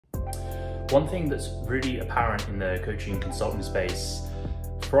One thing that's really apparent in the coaching consulting space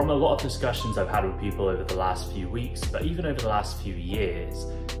from a lot of discussions I've had with people over the last few weeks, but even over the last few years,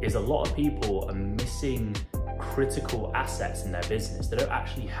 is a lot of people are missing critical assets in their business. They don't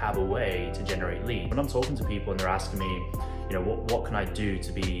actually have a way to generate leads. When I'm talking to people and they're asking me, what can I do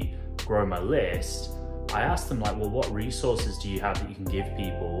to grow my list? I ask them like, well, what resources do you have that you can give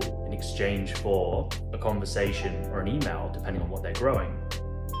people in exchange for a conversation or an email, depending on what they're growing?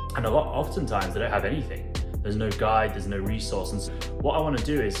 And oftentimes they don't have anything. There's no guide, there's no resource. And so what I want to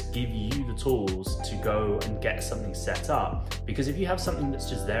do is give you the tools to go and get something set up. Because if you have something that's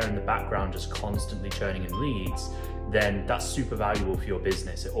just there in the background, just constantly churning in leads, then that's super valuable for your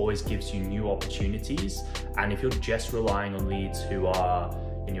business. It always gives you new opportunities. And if you're just relying on leads who are,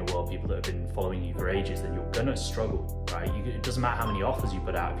 in your world, people that have been following you for ages, then you're gonna struggle, right? It doesn't matter how many offers you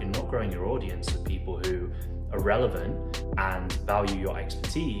put out. If you're not growing your audience with people who are relevant and value your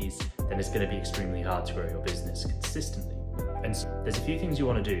expertise, then it's going to be extremely hard to grow your business consistently. And so there's a few things you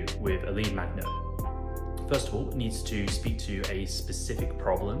want to do with a lead magnet. First of all, it needs to speak to a specific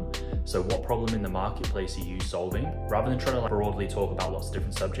problem. So what problem in the marketplace are you solving? Rather than trying to broadly talk about lots of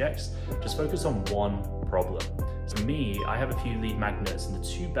different subjects, just focus on one problem. So for me, I have a few lead magnets, and the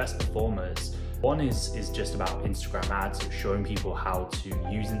two best performers, one is just about Instagram ads, so showing people how to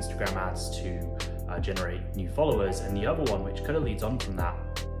use Instagram ads to generate new followers. And the other one, which kind of leads on from that,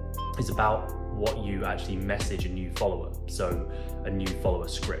 is about what you actually message a new follower. So a new follower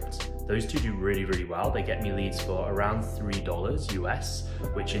script. Those two do really, really well. They get me leads for around $3 US,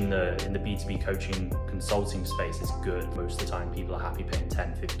 which in the B2B coaching consulting space is good. Most of the time people are happy paying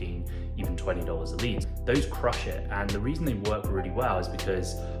 10, 15, even $20 a lead. Those crush it. And the reason they work really well is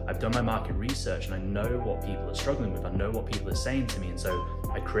because I've done my market research and I know what people are struggling with. I know what people are saying to me. And so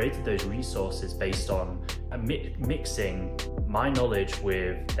I created those resources based on mixing my knowledge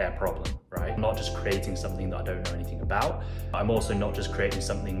with their problem, right? I'm not just creating something that I don't know anything about. I'm also not just creating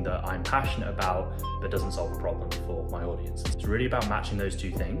something that I'm passionate about but doesn't solve a problem for my audience. It's really about matching those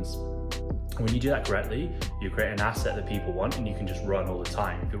two things. When you do that correctly, you create an asset that people want and you can just run all the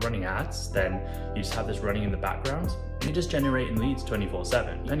time. If you're running ads, then you just have this running in the background. You're just generating leads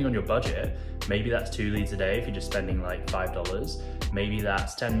 24/7. Depending on your budget, maybe that's 2 leads a day if you're just spending like $5. Maybe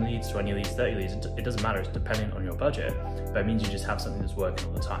that's 10 leads, 20 leads, 30 leads. It doesn't matter, it's dependent on your budget, but it means you just have something that's working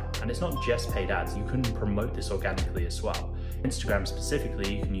all the time. And it's not just paid ads, you can promote this organically as well. Instagram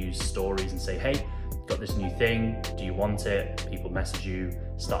specifically, you can use stories and say, hey, got this new thing, do you want it? People message you,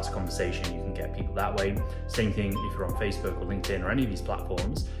 starts a conversation, you can get people that way. Same thing if you're on Facebook or LinkedIn or any of these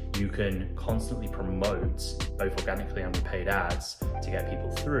platforms, you can constantly promote both organically and with paid ads to get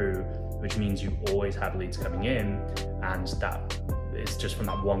people through, which means you always have leads coming in, and that is just from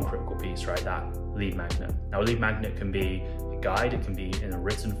that one critical piece, right? That lead magnet. Now a lead magnet can be a guide, it can be in a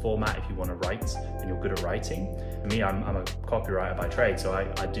written format if you want to write and you're good at writing. For me, I'm a copywriter by trade, so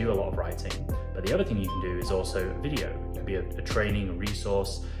I do a lot of writing. But the other thing you can do is also a video. It can be a training, a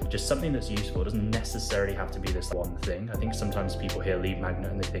resource, just something that's useful. It doesn't necessarily have to be this one thing. I think sometimes people hear lead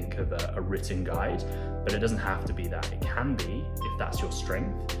magnet and they think of a written guide, but it doesn't have to be that. It can be if that's your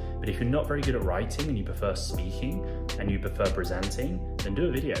strength. But if you're not very good at writing and you prefer speaking and you prefer presenting, then do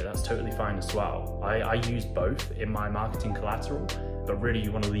a video. That's totally fine as well. I use both in my marketing collateral, but really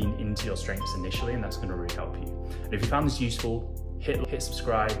you want to lean into your strengths initially, and that's going to really help you. And if you found this useful, hit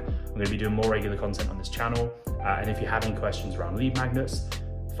subscribe. I'm going to be doing more regular content on this channel. And if you have any questions around lead magnets,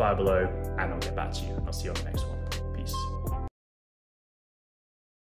 fire below and I'll get back to you. I'll see you on the next one.